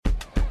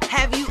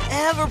Have you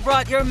ever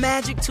brought your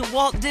magic to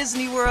Walt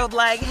Disney World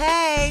like,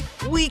 hey,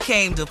 we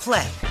came to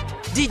play?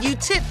 Did you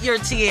tip your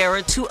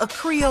tiara to a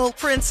Creole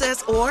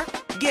princess or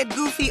get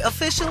goofy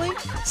officially?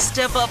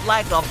 Step up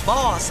like a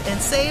boss and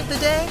save the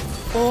day?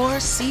 Or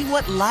see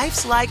what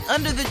life's like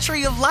under the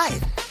tree of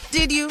life?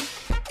 Did you?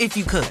 If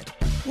you could.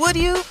 Would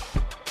you?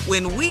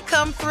 When we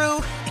come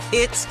through,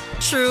 it's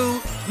true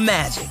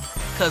magic.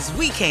 'Cause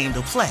we came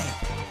to play.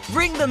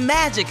 Bring the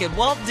magic at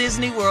Walt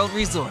Disney World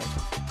Resort.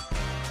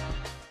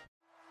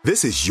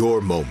 This is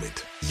your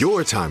moment,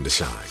 your time to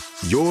shine,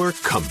 your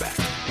comeback.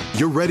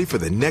 You're ready for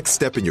the next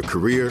step in your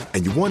career,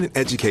 and you want an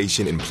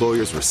education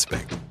employers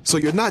respect. So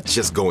you're not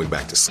just going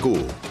back to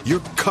school,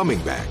 you're coming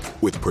back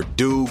with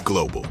Purdue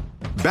Global.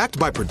 Backed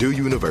by Purdue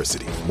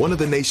University, one of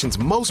the nation's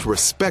most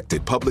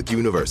respected public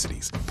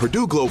universities,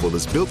 Purdue Global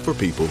is built for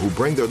people who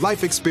bring their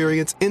life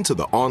experience into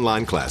the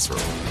online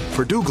classroom.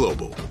 Purdue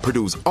Global,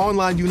 Purdue's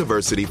online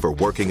university for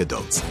working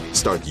adults.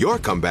 Start your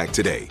comeback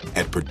today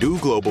at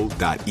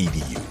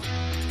purdueglobal.edu.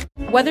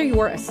 Whether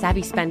you're a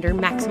savvy spender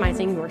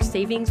maximizing your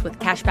savings with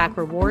cashback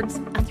rewards,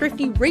 a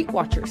thrifty rate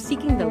watcher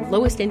seeking the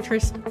lowest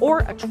interest, or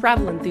a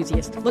travel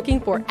enthusiast looking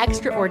for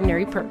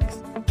extraordinary perks,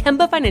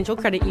 Kemba Financial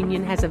Credit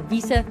Union has a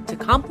visa to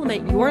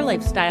complement your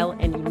lifestyle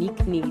and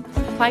unique needs.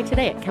 Apply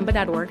today at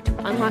Kemba.org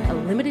to unlock a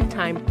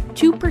limited-time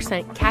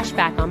 2% cash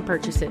back on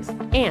purchases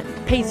and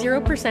pay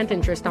 0%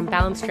 interest on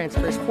balance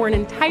transfers for an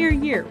entire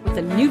year with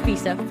a new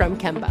visa from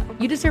Kemba.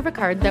 You deserve a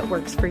card that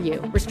works for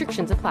you.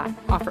 Restrictions apply.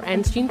 Offer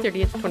ends June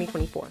 30th,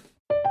 2024.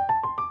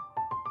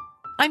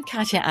 I'm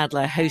Katya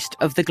Adler, host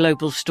of The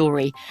Global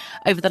Story.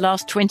 Over the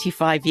last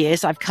 25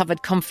 years, I've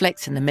covered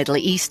conflicts in the Middle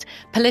East,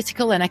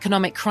 political and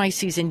economic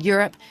crises in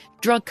Europe,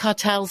 drug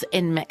cartels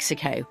in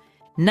Mexico.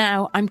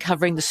 Now I'm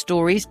covering the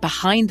stories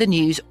behind the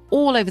news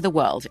all over the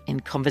world in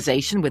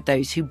conversation with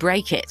those who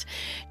break it.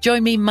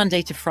 Join me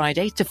Monday to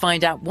Friday to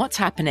find out what's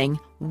happening,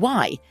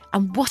 why,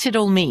 and what it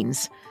all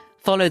means.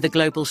 Follow The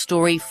Global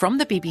Story from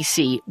the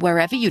BBC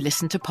wherever you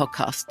listen to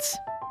podcasts.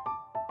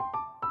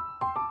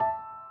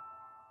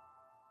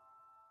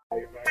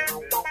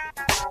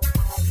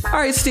 All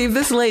right, Steve,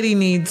 this lady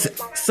needs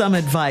some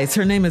advice.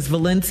 Her name is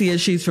Valencia.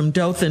 She's from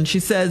Dothan. She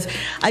says,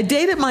 I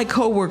dated my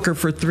coworker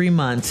for 3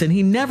 months and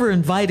he never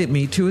invited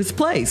me to his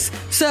place.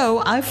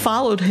 So I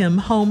followed him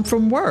home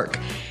from work.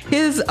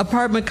 His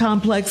apartment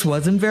complex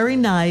wasn't very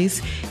nice.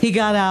 He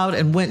got out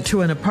and went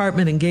to an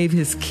apartment and gave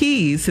his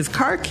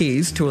car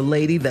keys to a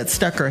lady that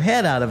stuck her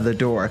head out of the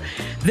door.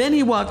 Then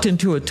he walked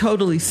into a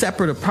totally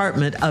separate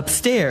apartment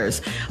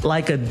upstairs.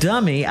 Like a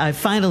dummy, I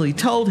finally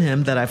told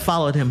him that I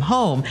followed him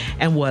home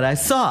and what I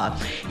saw.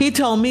 He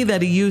told me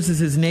that he uses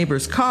his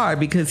neighbor's car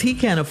because he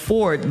can't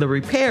afford the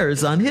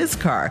repairs on his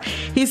car.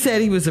 He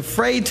said he was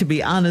afraid to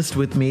be honest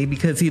with me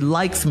because he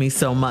likes me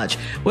so much.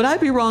 Would I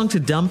be wrong to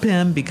dump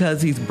him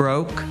because he's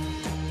broke?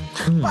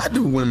 Why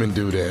do women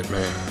do that,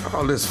 man?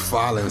 All this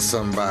following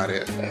somebody,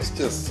 that's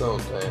just so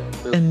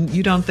damn. And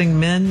you don't think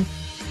men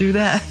do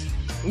that?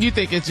 You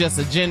think it's just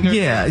a gender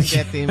thing?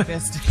 Get the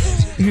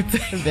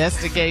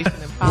investigation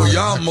and well,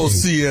 y'all more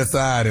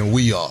CSI than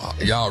we are.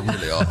 Y'all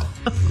really are.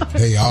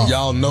 They are.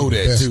 Y'all know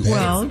that too.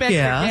 Well,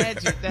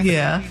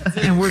 yeah.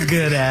 And we're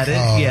good at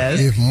it, yes.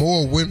 If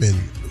more women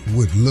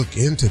would look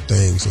into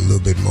things a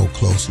little bit more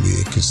closely,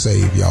 it could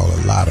save y'all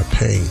a lot of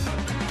pain.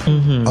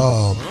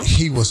 Mm-hmm.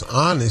 He was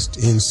honest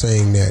in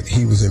saying that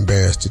he was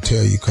embarrassed to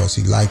tell you because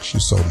he likes you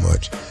so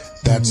much.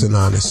 That's an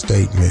honest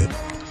statement.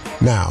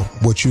 Now,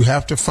 what you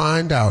have to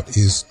find out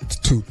is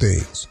 2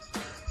 things.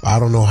 I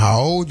don't know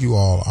how old you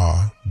all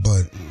are,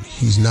 but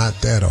he's not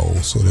that old,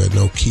 so there are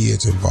no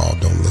kids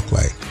involved, don't look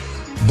like.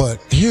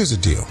 But here's the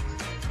deal.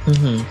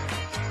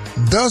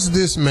 Mm-hmm. Does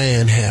this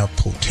man have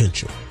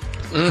potential?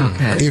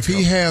 Okay. If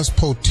he has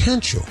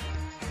potential,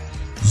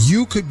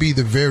 you could be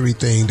the very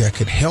thing that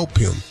could help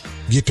him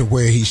get to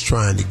where he's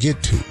trying to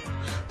get to.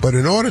 But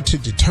in order to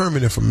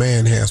determine if a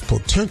man has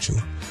potential,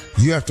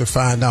 you have to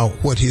find out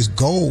what his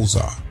goals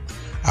are.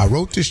 I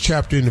wrote this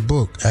chapter in the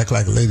book, Act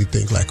Like a Lady,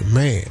 Think Like a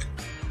Man.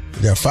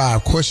 There are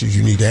 5 questions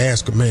you need to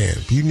ask a man.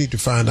 You need to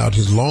find out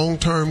his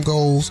long-term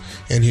goals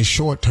and his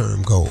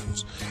short-term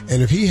goals.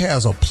 And if he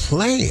has a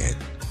plan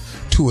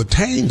to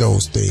attain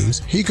those things,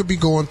 he could be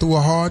going through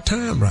a hard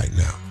time right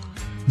now.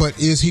 But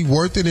is he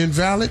worth it and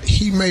valid?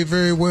 He may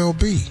very well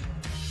be.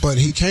 But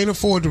he can't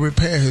afford to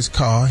repair his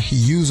car. He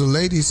used a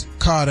lady's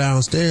car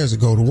downstairs to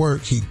go to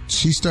work.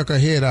 She stuck her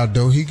head out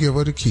though. He give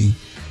her the key.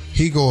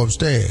 He go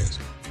upstairs.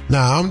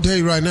 Now, I'm tell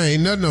you right now,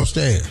 ain't nothing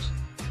upstairs.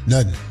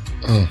 Nothing.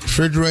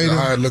 Refrigerator.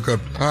 I look up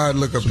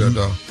that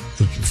dog.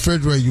 The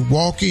refrigerator, you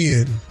walk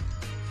in,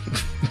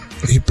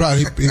 he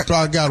probably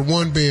got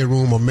 1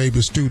 bedroom or maybe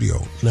a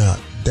studio. Now,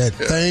 that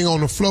thing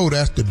on the floor,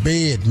 that's the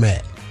bed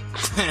mat.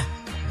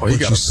 But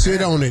you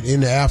sit on it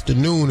in the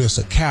afternoon, it's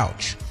a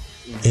couch.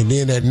 And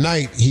then at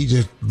night, he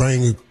just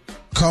bring a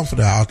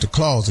comforter out the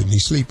closet and he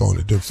sleep on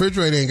it. The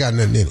refrigerator ain't got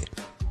nothing in it.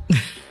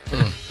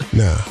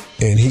 Nah.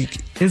 And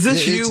Is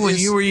this you when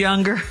you were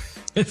younger?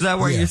 Is that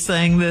why you're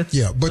saying this?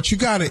 Yeah, but you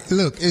gotta,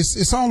 look,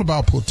 it's all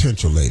about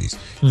potential, ladies.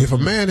 Mm-hmm. If a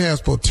man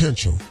has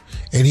potential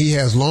and he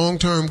has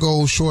long-term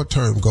goals,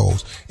 short-term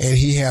goals, and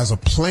he has a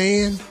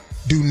plan,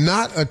 do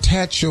not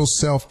attach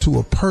yourself to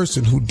a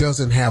person who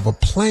doesn't have a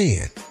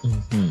plan.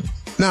 Mm-hmm.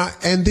 Now,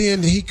 and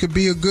then he could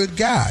be a good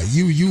guy.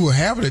 You were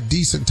having a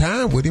decent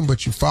time with him,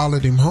 but you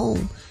followed him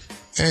home.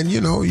 And,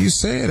 you know, you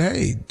said,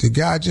 hey, the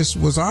guy just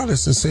was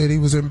honest and said he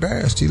was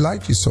embarrassed. He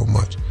liked you so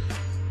much.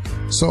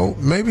 So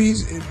maybe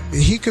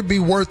he could be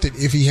worth it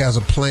if he has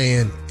a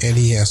plan and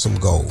he has some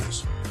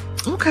goals.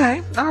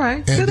 Okay. All right.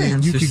 And good then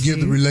answer, you could Steve. give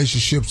the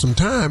relationship some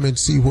time and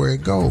see where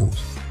it goes.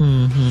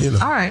 Mm-hmm. You know.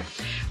 All right.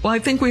 Well, I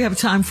think we have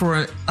time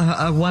for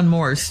one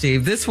more,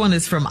 Steve. This one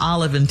is from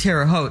Olive in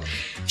Terre Haute.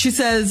 She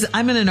says,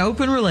 I'm in an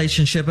open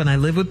relationship and I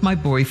live with my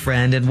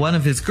boyfriend and one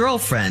of his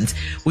girlfriends.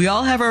 We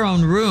all have our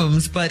own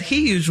rooms, but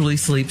he usually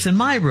sleeps in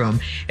my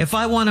room. If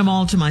I want him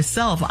all to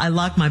myself, I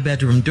lock my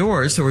bedroom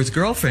door so his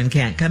girlfriend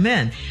can't come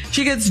in.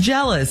 She gets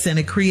jealous and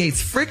it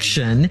creates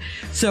friction.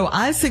 So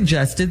I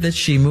suggested that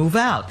she move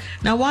out.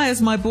 Now, why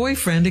is my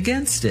boyfriend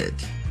against it?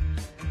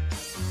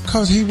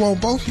 Because he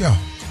want both y'all.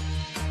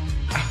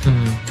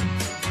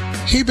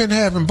 He been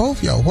having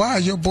both y'all. Why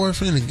is your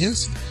boyfriend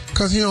against it?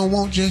 Because he don't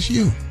want just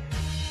you.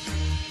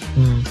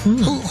 Mm-hmm.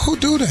 Who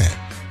do that?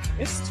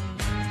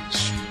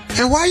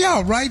 And why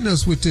y'all writing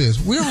us with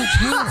this? We don't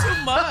care.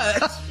 Too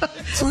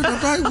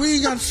much. We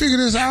ain't got to figure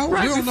this out.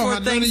 Right, we don't know how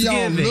none of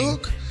y'all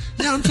look.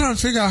 Yeah, I'm trying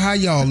to figure out how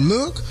y'all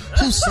look.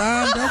 Who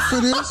signed up for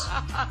this?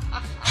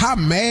 How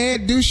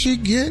mad do she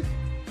get?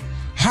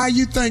 How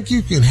you think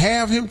you can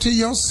have him to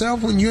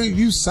yourself when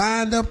you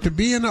signed up to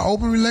be in an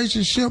open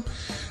relationship?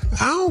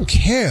 I don't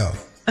care.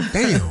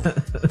 Damn.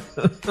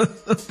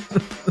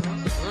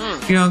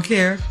 You don't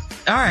care?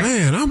 All right.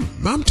 Man,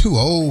 I'm too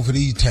old for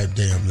these type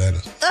damn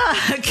letters.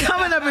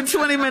 Coming up in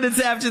 20 minutes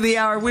after the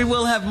hour, we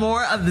will have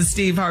more of the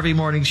Steve Harvey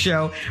Morning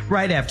Show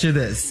right after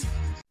this.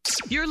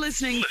 You're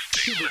listening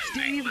to the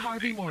Steve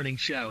Harvey Morning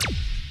Show.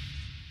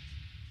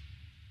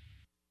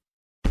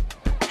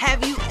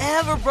 Have you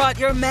ever brought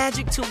your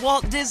magic to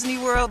Walt Disney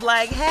World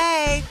like,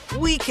 hey,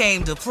 we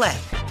came to play?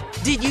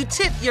 Did you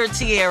tip your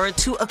tiara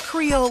to a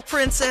Creole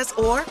princess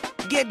or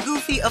get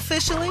goofy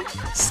officially?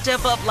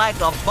 Step up like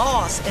a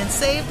boss and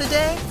save the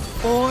day?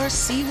 Or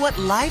see what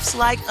life's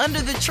like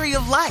under the tree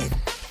of life?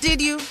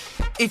 Did you?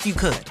 If you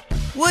could.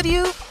 Would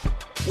you?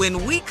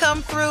 When we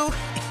come through,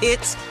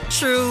 it's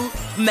true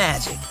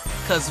magic.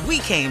 'Cause we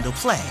came to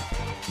play.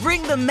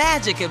 Bring the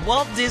magic at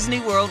Walt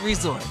Disney World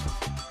Resort.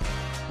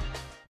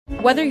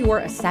 Whether you're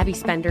a savvy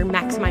spender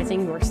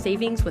maximizing your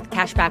savings with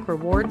cashback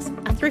rewards,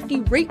 a thrifty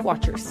rate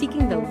watcher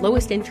seeking the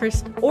lowest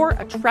interest, or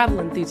a travel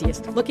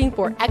enthusiast looking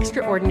for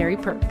extraordinary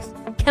perks,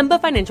 Kemba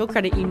Financial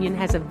Credit Union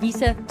has a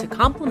visa to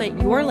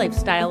complement your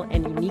lifestyle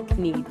and unique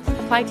needs.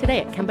 Apply today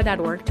at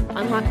Kemba.org to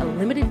unlock a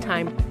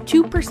limited-time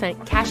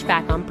 2% cash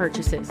back on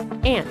purchases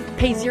and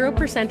pay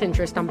 0%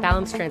 interest on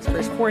balance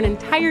transfers for an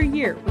entire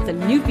year with a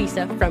new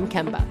visa from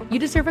Kemba. You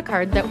deserve a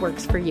card that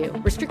works for you.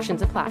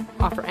 Restrictions apply.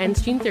 Offer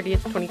ends June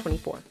 30th,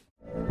 2024.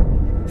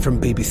 From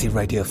BBC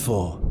Radio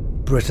 4,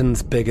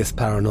 Britain's biggest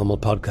paranormal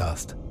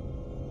podcast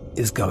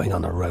is going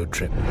on a road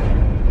trip.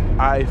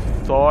 I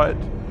thought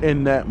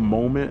in that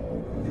moment,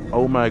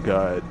 oh my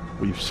God,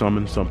 we've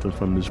summoned something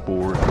from this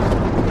board.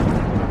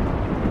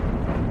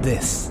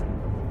 This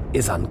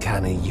is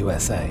Uncanny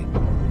USA.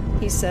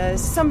 He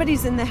says,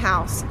 somebody's in the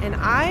house, and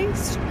I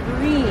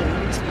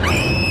screamed.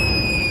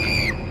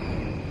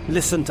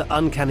 Listen to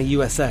Uncanny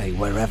USA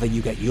wherever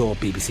you get your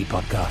BBC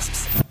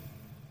podcasts,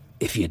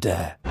 if you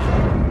dare.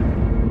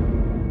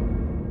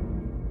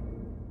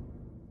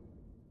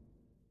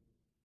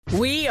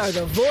 We are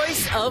the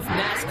voice of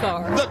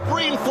NASCAR. The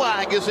green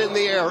flag is in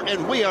the air,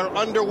 and we are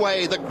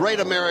underway. The Great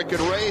American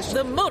Race.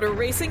 The Motor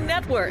Racing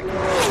Network.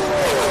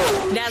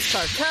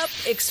 NASCAR Cup,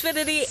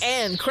 Xfinity,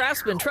 and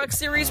Craftsman Truck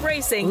Series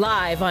Racing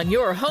live on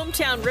your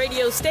hometown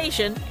radio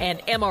station and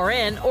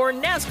MRN or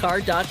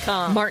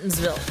NASCAR.com.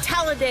 Martinsville,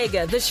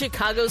 Talladega, the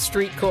Chicago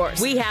Street Course.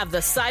 We have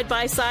the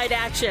side-by-side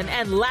action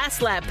and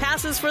last lap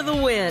passes for the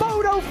win.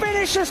 Photo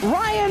finishes.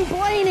 Ryan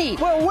Blaney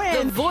will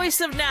win. The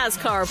voice of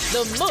NASCAR,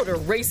 the Motor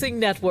Racing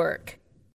Network.